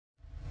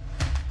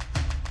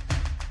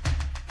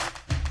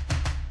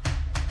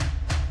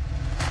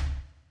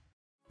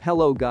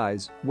Hello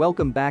guys,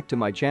 welcome back to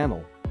my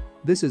channel.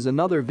 This is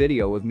another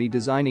video of me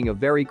designing a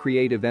very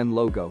creative end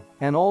logo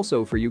and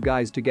also for you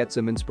guys to get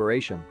some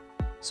inspiration.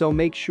 So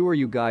make sure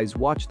you guys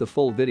watch the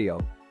full video.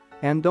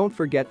 And don't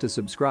forget to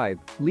subscribe,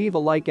 leave a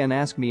like and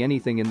ask me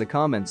anything in the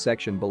comments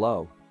section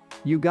below.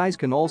 You guys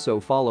can also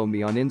follow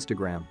me on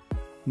Instagram.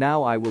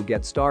 Now I will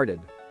get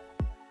started.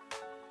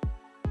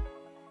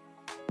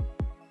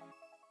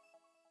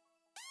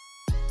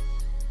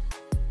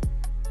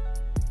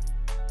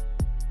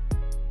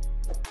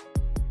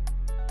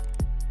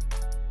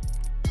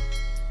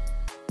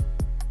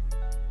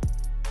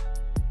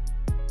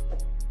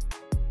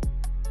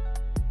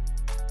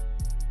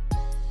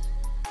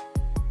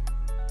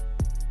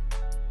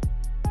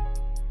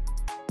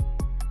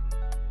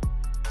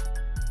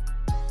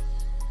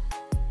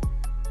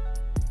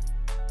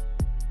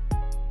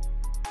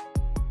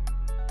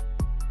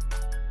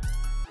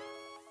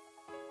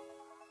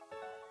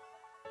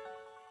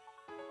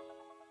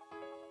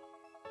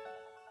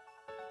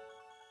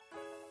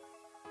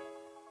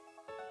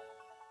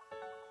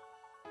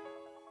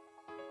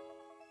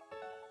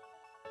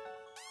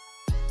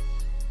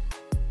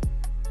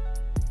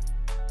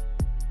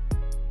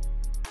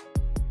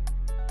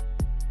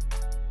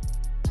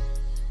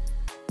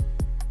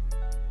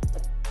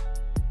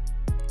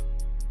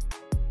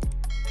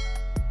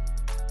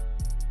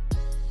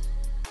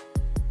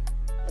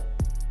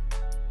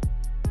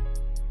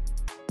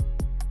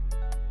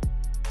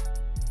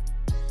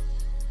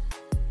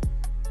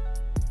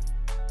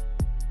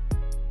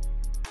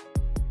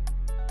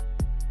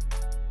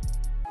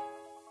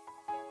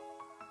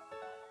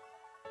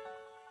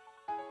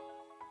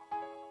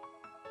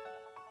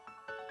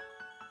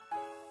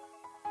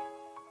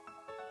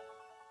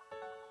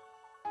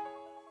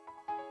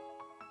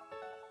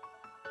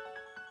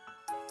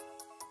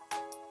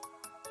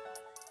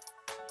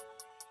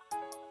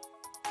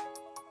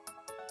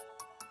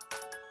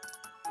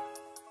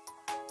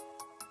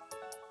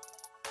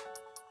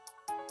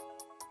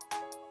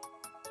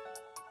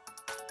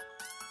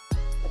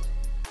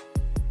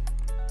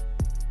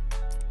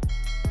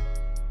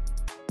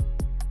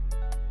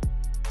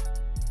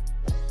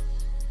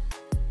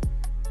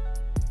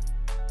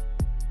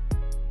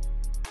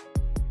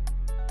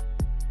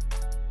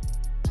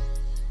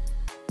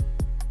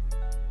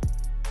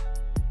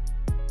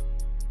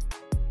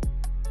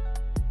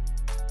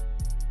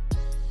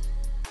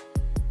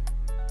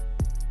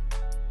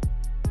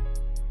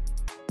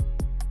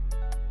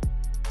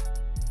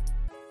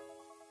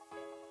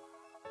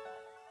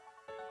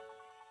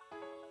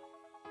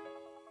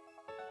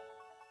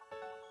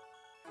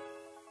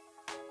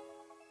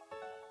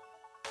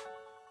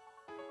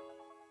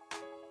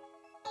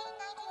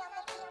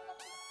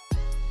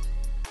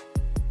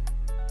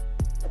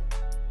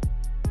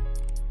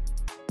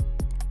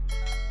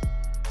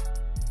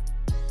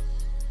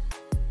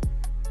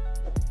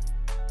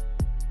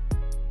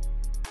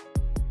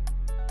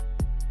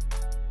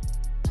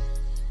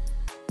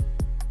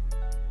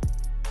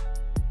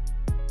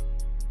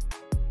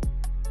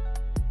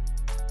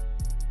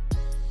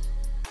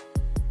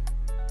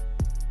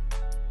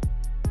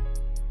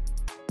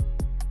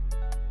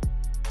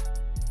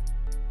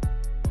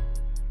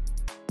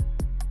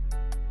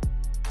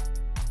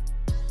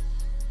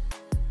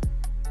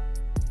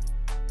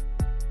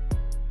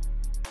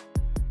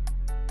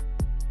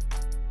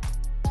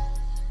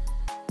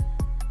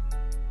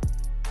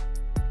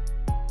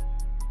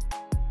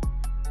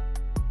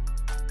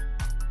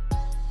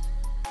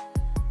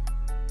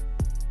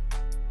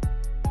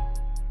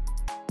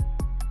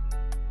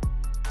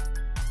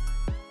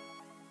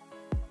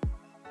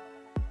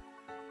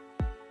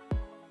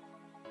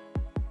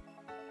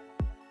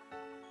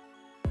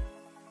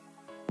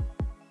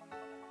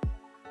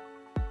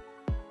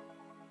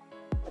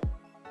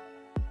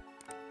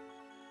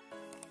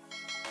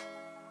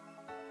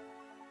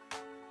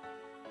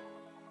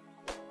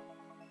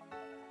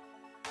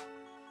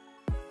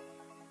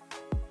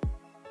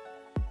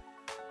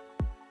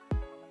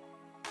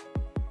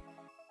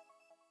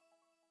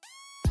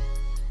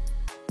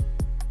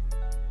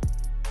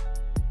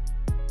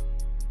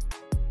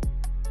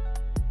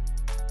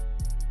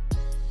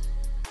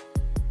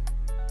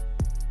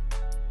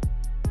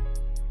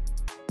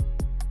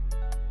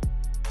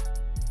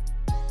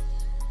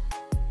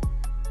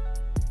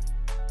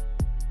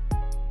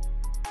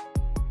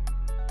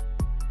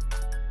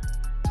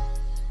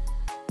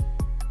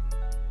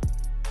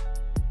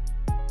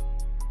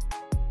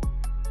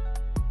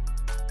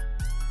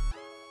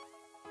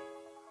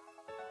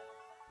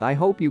 I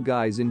hope you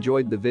guys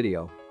enjoyed the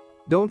video.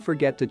 Don't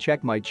forget to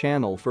check my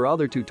channel for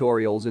other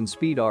tutorials in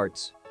speed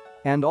arts.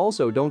 And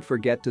also don't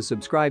forget to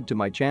subscribe to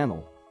my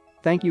channel.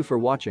 Thank you for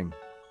watching.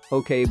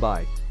 Okay,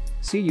 bye.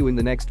 See you in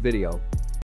the next video.